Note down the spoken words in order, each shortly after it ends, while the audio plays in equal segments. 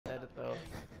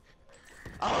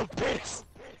Oh, piss!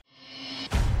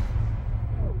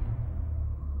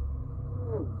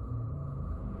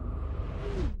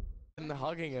 And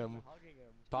hugging him.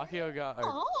 Pacquiao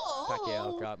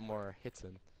got more hits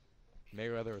in.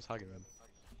 Mayweather was hugging him.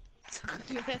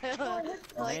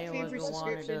 Mayweather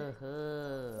wanted a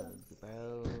hug,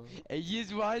 bro. I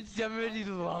just want somebody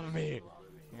to love me.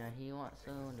 Yeah, he wants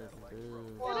someone to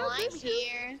do. Well, I'm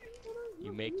here.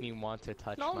 You make me want to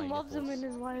touch No my one loves him nipples. in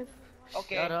his life.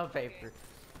 Okay. Shut up, Paper.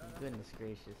 Goodness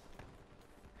gracious.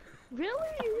 Really?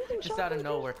 Just out of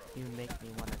nowhere, you make me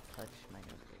want to touch my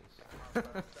nipples.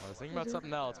 I was thinking about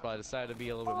something else, but I decided to be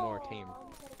a little bit more tame.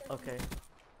 Okay,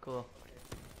 cool.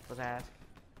 Was I ask?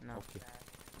 No. Okay.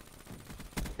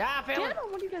 Ah, fail it!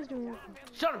 What are you guys doing?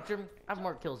 Shut up, Jim. I have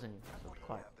more kills than you. So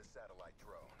quiet.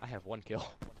 I have 1 kill.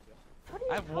 What are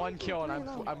you I have 1 kill and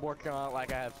doing? I'm working on it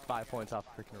like I have 5 points off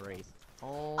freaking race.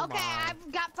 Oh Okay, my.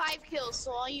 I've got 5 kills,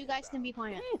 so all you guys can be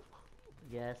quiet.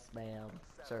 Yes, ma'am.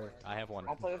 Sir. I have 1.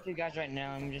 I'll play with you guys right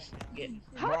now. I'm just getting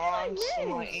How did I bronze for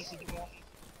my miss? ACD.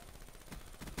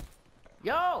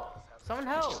 Yo! Someone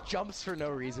help! Just jumps for no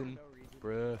reason.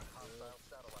 Bruh.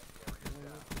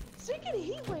 Second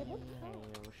heat wave. What the hell?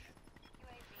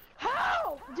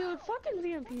 How? Dude, fucking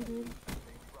VMP, dude.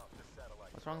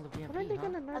 What's wrong with the What are they VMP,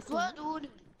 gonna huh? nerf? That's what, dude.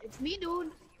 It's me,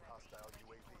 dude.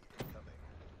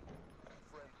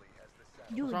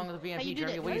 What's wrong with the How you VMP, did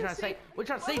Jeremy? it? What are you trying to say? What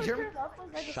are you trying to say, Jeremy?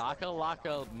 Shaka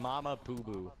Laka Mama Boo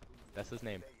Boo. That's his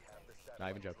name. Not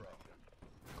even joking.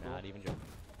 Not even joking.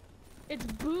 It's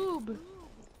boob.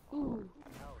 Ooh.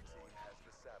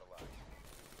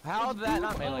 How did that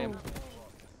not melee him?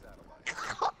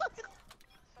 Oh.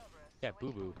 Yeah,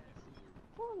 Boo Boo.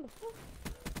 What the fuck?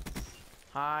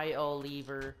 Hi,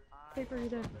 Oliver. Paper, you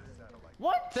dead.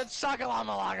 What? That's Shaka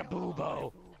Lama Laka Boo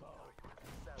Boo.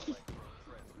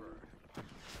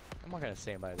 I'm not gonna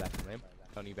say by his actual name.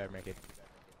 Tony, you better make it.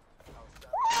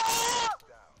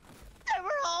 They were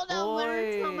all down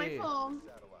lyrics on my phone.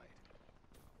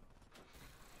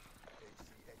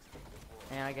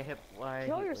 And I get hit by.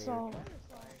 Kill yourself.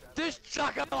 This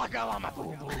Shaka Laka Lama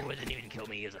Boo Boo didn't even kill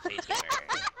me as a face gamer.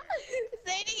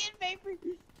 Say it again, Paper.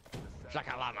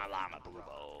 Shaka Lama Lama Boo Boo.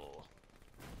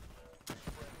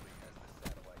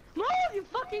 No, you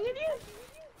fucking idiot!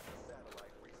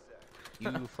 You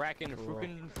frackin'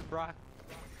 frookin' frack.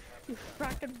 You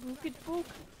fracking bookin' book.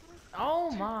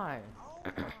 Oh my.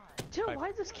 Dude, why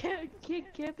is this kid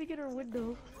camping in her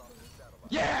window?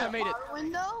 Yeah, I made it. Our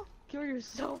window? Kill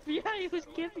yourself. Yeah, he was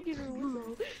camping in her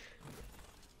window.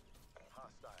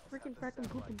 Freaking fracking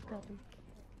pooping crapping.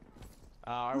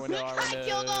 Our window, our I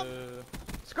killed window.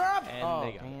 Scrub! And Oh,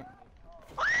 they got dang it.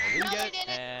 We No, get they it, didn't.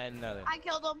 and no, they I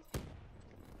killed him.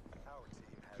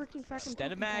 Freaking fracking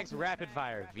Instead of mags, rapid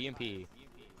fire, VMP.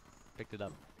 Picked it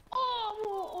up.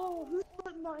 Oh, who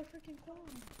put my freaking phone?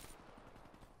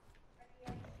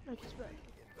 I just read.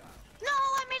 No,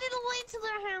 I made it away to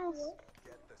their house.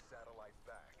 Get the satellite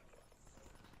back.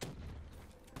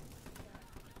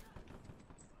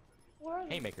 Where are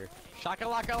they? Haymaker. Shaka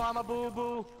Laka Lama Boo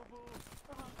Boo.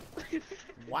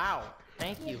 Wow.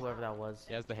 Thank you, whoever that was.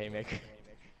 Yeah, it's the Haymaker.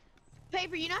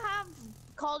 Paper, you know how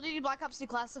Call of Duty Black Ops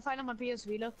Declassified on my PS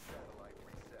Vita?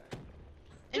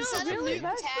 Instead really? of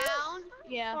That's Nuketown,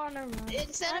 yeah. Oh, never mind.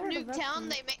 Instead I of heard of that Nuketown,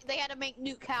 too. they had to make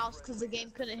Nuke House because the game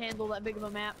couldn't handle that big of a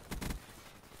map.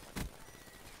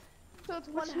 So it's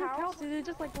one house? Is it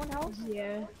just like one house?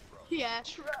 Yeah. Yeah.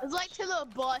 It's like to the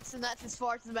bus, and that's as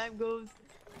far as the map goes.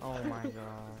 Oh my god.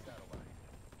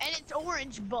 And it's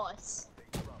orange bus.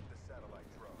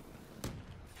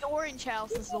 The orange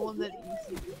house is the one that.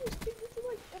 You just keep it to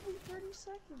like every 30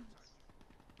 seconds.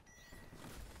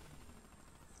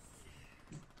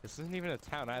 This isn't even a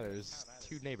town either. There's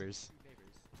 2 neighbors.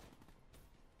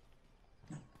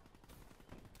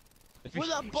 It With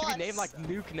a should be bus. named like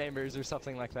Nuke Neighbors or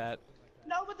something like that.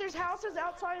 No, but there's houses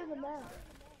outside of the map.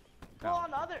 Well,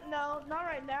 on other, no, not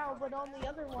right now, but on the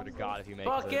other Swear ones. to God if you make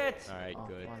Buckets! it. Alright, Oh,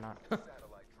 good. or not.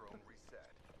 Satellite drone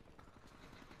reset.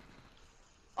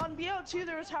 On BO2,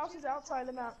 there was houses outside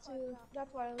the map too.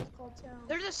 That's why it was called town.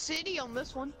 There's a city on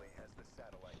this one. Has the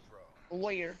satellite drone.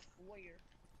 Where?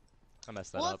 I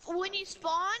messed that Well, up. when you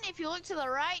spawn, if you look to the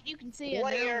right, you can see it.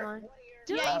 Where? Never mind.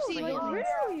 Dude, Yeah, you see like, it.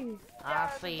 really? I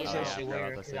see Yeah, it. I Say forgot where? about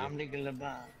the 'Cause city. I'm digging the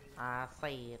bomb. I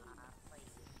see it.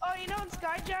 Oh, you know in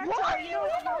Skyjack? Why you know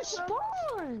in you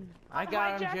spawn? I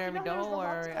got him, Hijack, Jeremy. you know, there's Don't the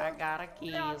worry. I hotspot. got a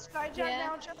Yeah, on key. Skyjack Yeah.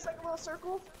 now, just like a little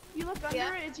circle. You look under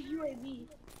Yeah. it, it's a UAV.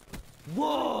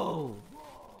 Whoa!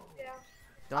 Yeah.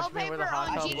 Don't Oh, you remember where the Paper, hot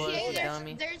on tub was, GTA, you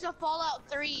dummy? there's a Fallout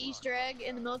 3 Easter egg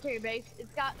in the military base.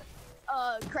 It's got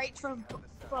crates from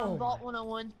Oh Vault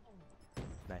 101.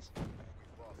 Nice. We've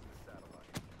lost the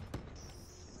satellite.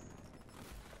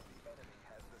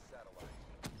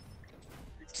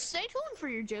 tuned for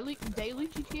your daily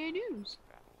GTA news.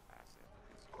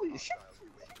 Holy shit.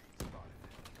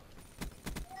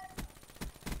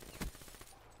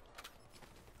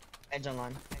 Edge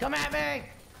online. Come at me!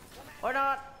 Or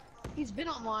not! He's been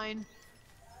online.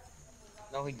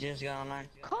 No, he just got online.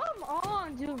 Come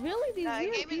on, dude. Really? These I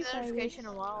weird gave me the people are notification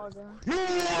a while ago.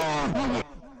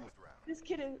 This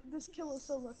kill is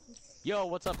so lucky. Yo,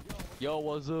 what's up? Yo,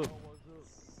 what's up?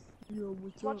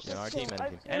 Watch Yeah, our this team, kill.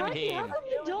 enemy. Mikey, Enemy how team. come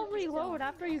you don't reload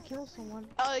after you kill someone?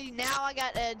 Oh, now I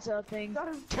got Ed's thing. Got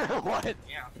him. What?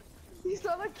 He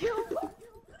saw the kill.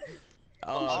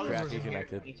 Oh, Oliver's crap, he's here.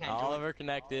 connected. You can't join. Oliver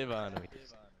connected on.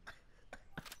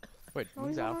 Wait, Oh, who's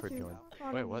he's on Alfred our doing?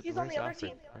 team. Wait, what? He's on Where's the other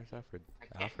Alfred? team. Where's Alfred?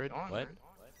 can't Alfred? join, What? man.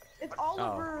 It's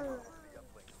Oliver.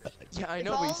 Yeah, I If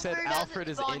know, but you said Oliver doesn't Alfred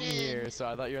is spawn in in- here, so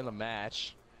I thought you were in the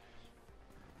match.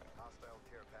 Hostile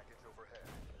care package overhead.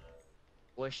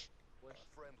 Wish.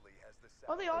 Friendly has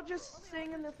the Are they all satellite just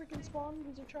staying in their freaking spawn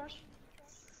because they're trash?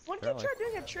 One kid Apparently. tried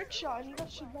doing a trick shot and he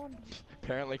got shit on.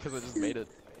 Apparently, because I just made it.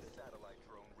 satellite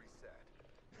drone reset.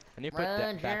 I need to put Run,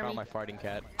 that back Jeremy. on my farting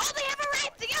cat. Oh, they have a race!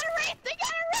 They got a race! They got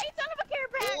a race! Son of a care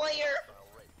pack! Foul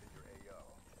rate in your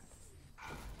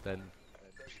AO. Then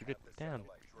shoot it down.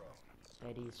 Satellite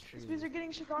drone. That is true. These are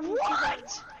getting shit on. What?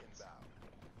 Inbound.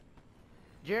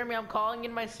 Jeremy, I'm calling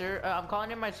in my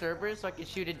servers so I can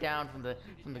shoot it down from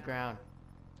the ground.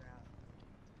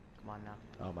 Come on now.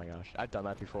 Oh my gosh, I've done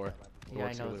that before. It Yeah, I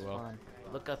works know really it's well. fun.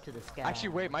 Look up to the sky. Actually,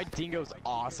 wait, my dingo's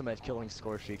awesome at killing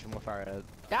score streaks from far ahead.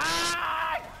 Die!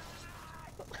 I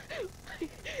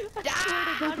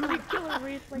swear to God, we kill a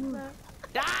race like that.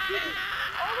 Die!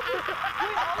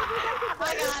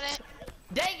 I got it.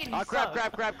 Dang it, you Oh crap,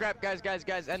 suck. crap,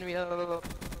 guys, enemy.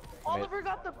 Oliver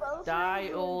got the bow.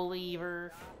 Die,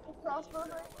 Oliver. Crossbow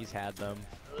knife. He's had them.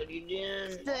 What are you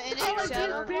doing? The Oh, NX it's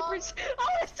Shadow Ball. papers. Oh,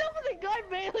 it's some of the guy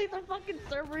Bailey, the fucking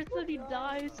server, and he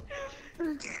dies.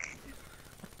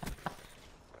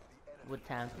 Would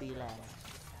times be last?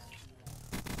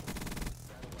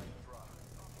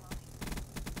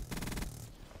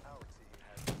 Our team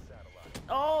has the satellite.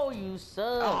 Oh, you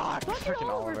suck. Ah, Fucking freaking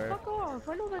Oliver, Oliver. fuck off.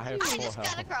 I know I that's have you. I full just got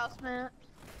health. across, man.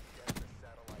 Get the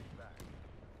satellite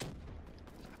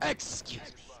back. Excuse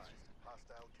me.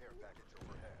 Hostile care package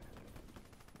overhead.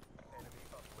 Enemy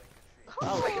uplink achieved.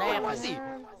 Oh, snap. was he?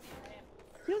 Man.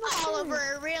 He was a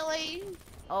Oliver, really?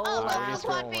 Oh, Oh, I level just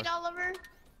one rolled beat Oliver.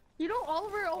 You know,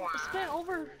 Oliver spent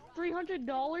over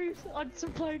 $300 on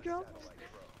supply drops.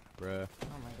 Bruh. Oh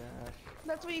my gosh.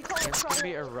 That's what you call it. It's gonna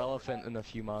be Trial. irrelevant in a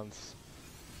few months.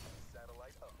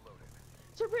 Satellite uploaded.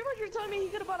 So pretty much you're telling me he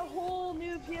could have bought a whole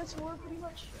new PS4 pretty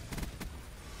much?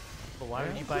 But why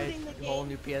would you buy Including the a whole game.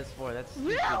 new PS4? That's stupid.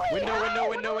 Really? Window.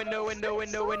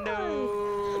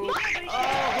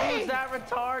 Oh, who's that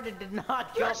retarded? Did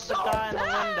not jump the guy in the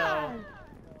window.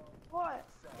 What?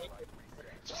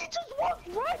 He just walked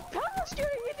right past you.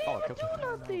 You didn't Oh, even come do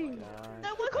nothing.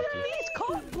 That Could wasn't at me. least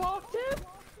cock blocked him.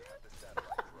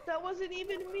 That wasn't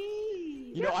even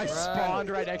me. You know, I spawned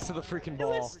right next to the freaking It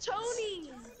ball. was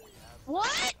Tony.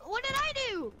 What? What did I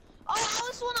do? Oh, I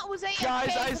was the one that was AFK.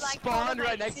 Guys, I 'cause spawned called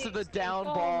right next to the down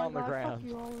Oh ball my on the God, ground. Fuck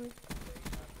you, Oliver.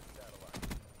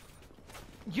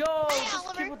 Yo, Hey, this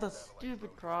Oliver. kid with the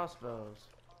stupid crossbows.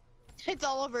 It's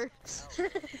Oliver. Oh,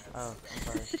 I'm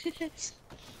sorry. Get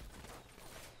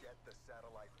the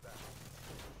satellite back.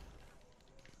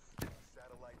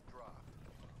 Satellite dropped.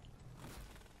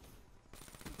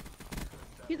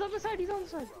 He's on the side. He's on the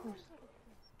side.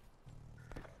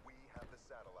 We have the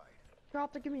satellite.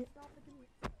 Drop it. Give me it.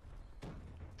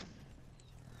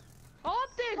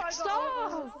 Optic, I got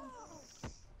stop! Oliver.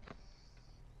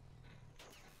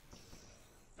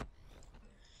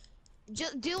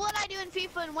 Just do what I do in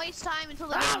FIFA and waste time until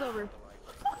the game's over.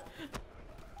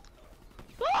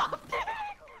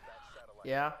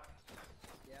 Yeah.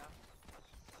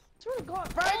 Swear to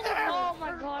God. Right there! Oh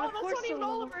my God! Oh, Of that's course not even the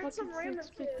Oliver, it's some fucking random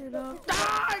six picked kid. it up.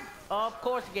 Die! Oh, of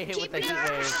course you get hit Keep with it the in heat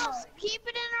our wave. house. Keep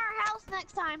it in our house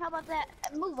next time. How about that?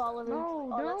 Move, Oliver. No,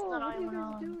 Oh, no, that's not what how are I you went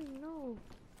guys on. doing? No.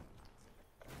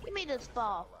 He made us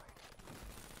fall.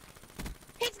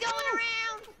 He's going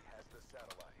around. Has the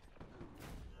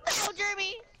satellite. Oh,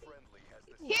 Jeremy. Friendly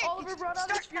has the Here. Oliver brought out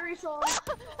his Fury song.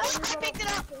 I picked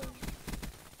it up.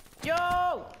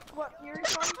 Yo! What, Fury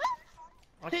song?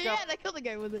 I just Yeah, got I killed the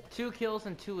guy with it. 2 kills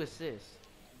and 2 assists.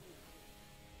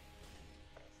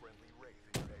 friendly wraith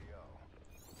in your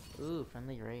AO. Ooh,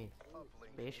 friendly raid.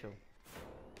 Uplink Facial.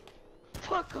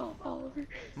 Fuck off, Oliver.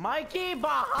 Mikey,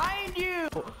 behind you!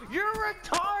 You're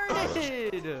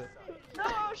retarded! No,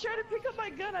 I was trying to pick up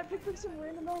my gun. I picked up some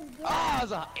random ass gun. Ah, I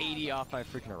was a 80 off my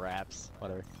freaking wraps.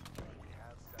 Whatever. We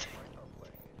have satellite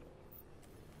uplink.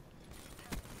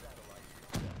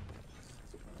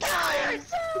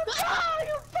 so dumb!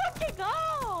 You fucking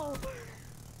go!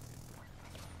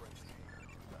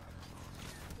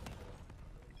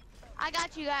 I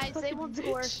got you guys. They won't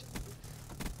score.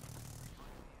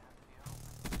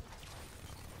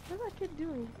 What's that kid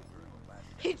doing?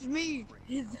 It's me.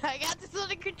 I got this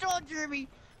under control, Jeremy.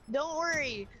 Don't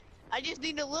worry. I just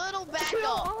need a little Yo,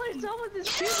 backup. all I saw was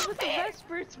this Get kid up with the here!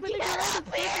 Vesper spinning Get around up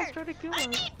and here! trying to kill I us.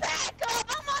 need backup.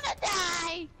 I'm gonna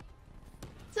die.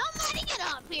 Somebody get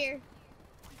up here.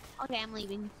 Okay, I'm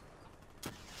leaving.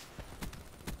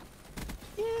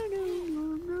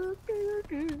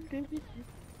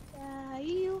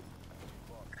 Caillou,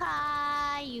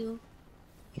 Caillou,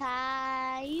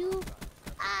 Caillou.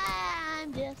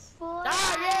 I'm just flying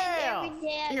yeah! every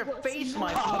day I In your go face, to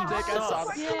my school. fucking dick, I saw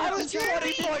that. Yeah, I was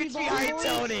 20 points behind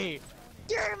Tony.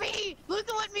 Jeremy, look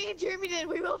at what me and Jeremy did.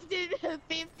 We both did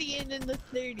 50 and in the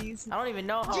 30s. I don't even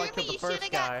know how I Jeremy, killed the you should first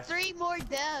have guy. got 3 more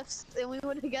deaths, and we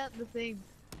would have got the same.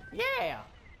 Yeah!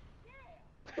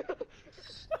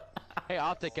 Hey,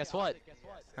 Optic, guess what?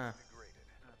 Huh.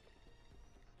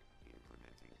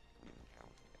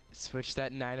 Switch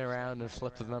that 9 around and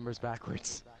flip the numbers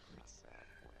backwards.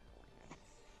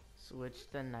 Switch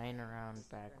the 9 around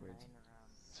backwards.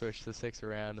 Switch the 6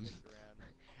 around and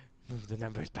move the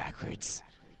numbers backwards.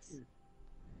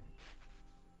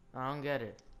 I don't get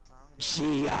it.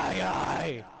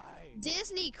 GII!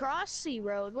 Disney Crossy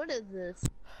Road, what is this?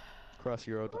 Cross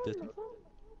your road with Disney.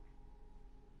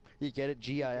 You get it?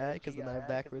 GII? Because the 9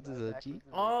 backwards is a G?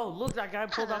 Oh, look, that guy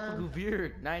pulled off a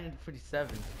Guvir.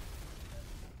 947.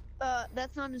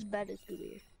 That's not as bad as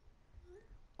Goober.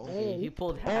 Okay, he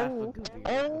pulled half a Guvir.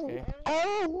 Okay.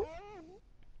 Oh!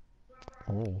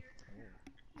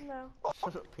 No.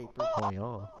 Shut up, paper. Oh,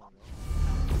 yeah.